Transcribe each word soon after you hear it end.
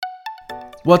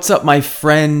What's up, my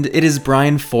friend? It is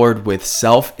Brian Ford with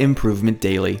Self-Improvement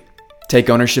Daily. Take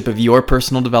ownership of your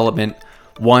personal development,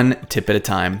 one tip at a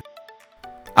time.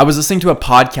 I was listening to a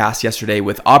podcast yesterday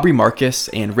with Aubrey Marcus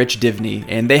and Rich Divney,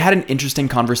 and they had an interesting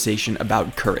conversation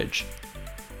about courage.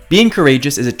 Being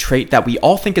courageous is a trait that we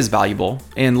all think is valuable,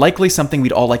 and likely something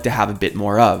we'd all like to have a bit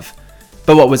more of.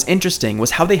 But what was interesting was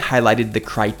how they highlighted the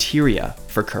criteria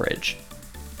for courage.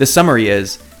 The summary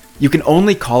is, you can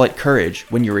only call it courage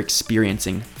when you're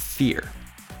experiencing fear.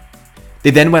 They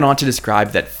then went on to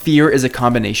describe that fear is a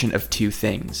combination of two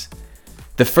things.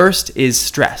 The first is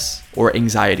stress or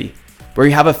anxiety, where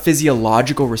you have a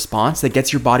physiological response that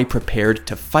gets your body prepared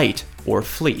to fight or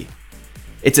flee.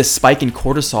 It's a spike in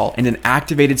cortisol and an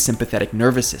activated sympathetic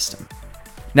nervous system.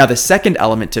 Now, the second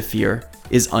element to fear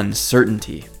is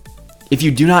uncertainty. If you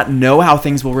do not know how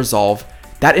things will resolve,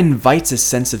 that invites a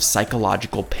sense of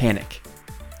psychological panic.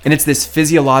 And it's this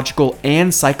physiological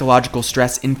and psychological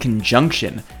stress in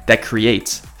conjunction that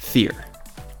creates fear.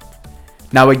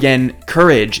 Now again,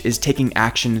 courage is taking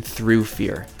action through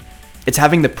fear. It's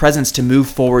having the presence to move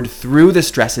forward through the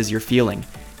stresses you're feeling,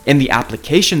 and the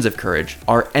applications of courage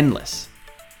are endless.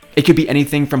 It could be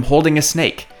anything from holding a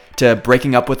snake to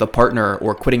breaking up with a partner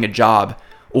or quitting a job,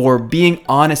 or being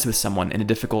honest with someone in a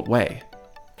difficult way.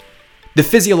 The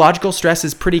physiological stress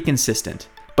is pretty consistent,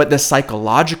 but the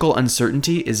psychological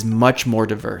uncertainty is much more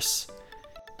diverse.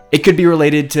 It could be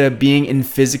related to being in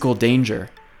physical danger,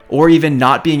 or even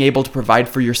not being able to provide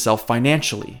for yourself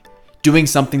financially, doing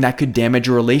something that could damage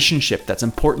a relationship that's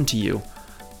important to you,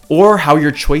 or how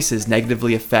your choices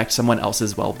negatively affect someone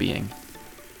else's well-being.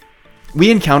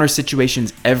 We encounter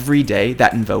situations every day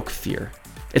that invoke fear.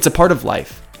 It's a part of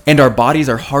life, and our bodies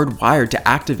are hardwired to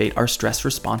activate our stress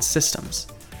response systems.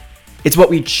 It's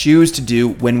what we choose to do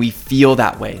when we feel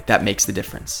that way that makes the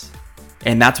difference.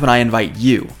 And that's when I invite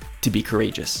you to be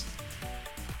courageous.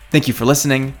 Thank you for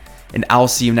listening, and I'll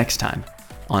see you next time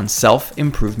on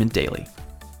Self-Improvement Daily.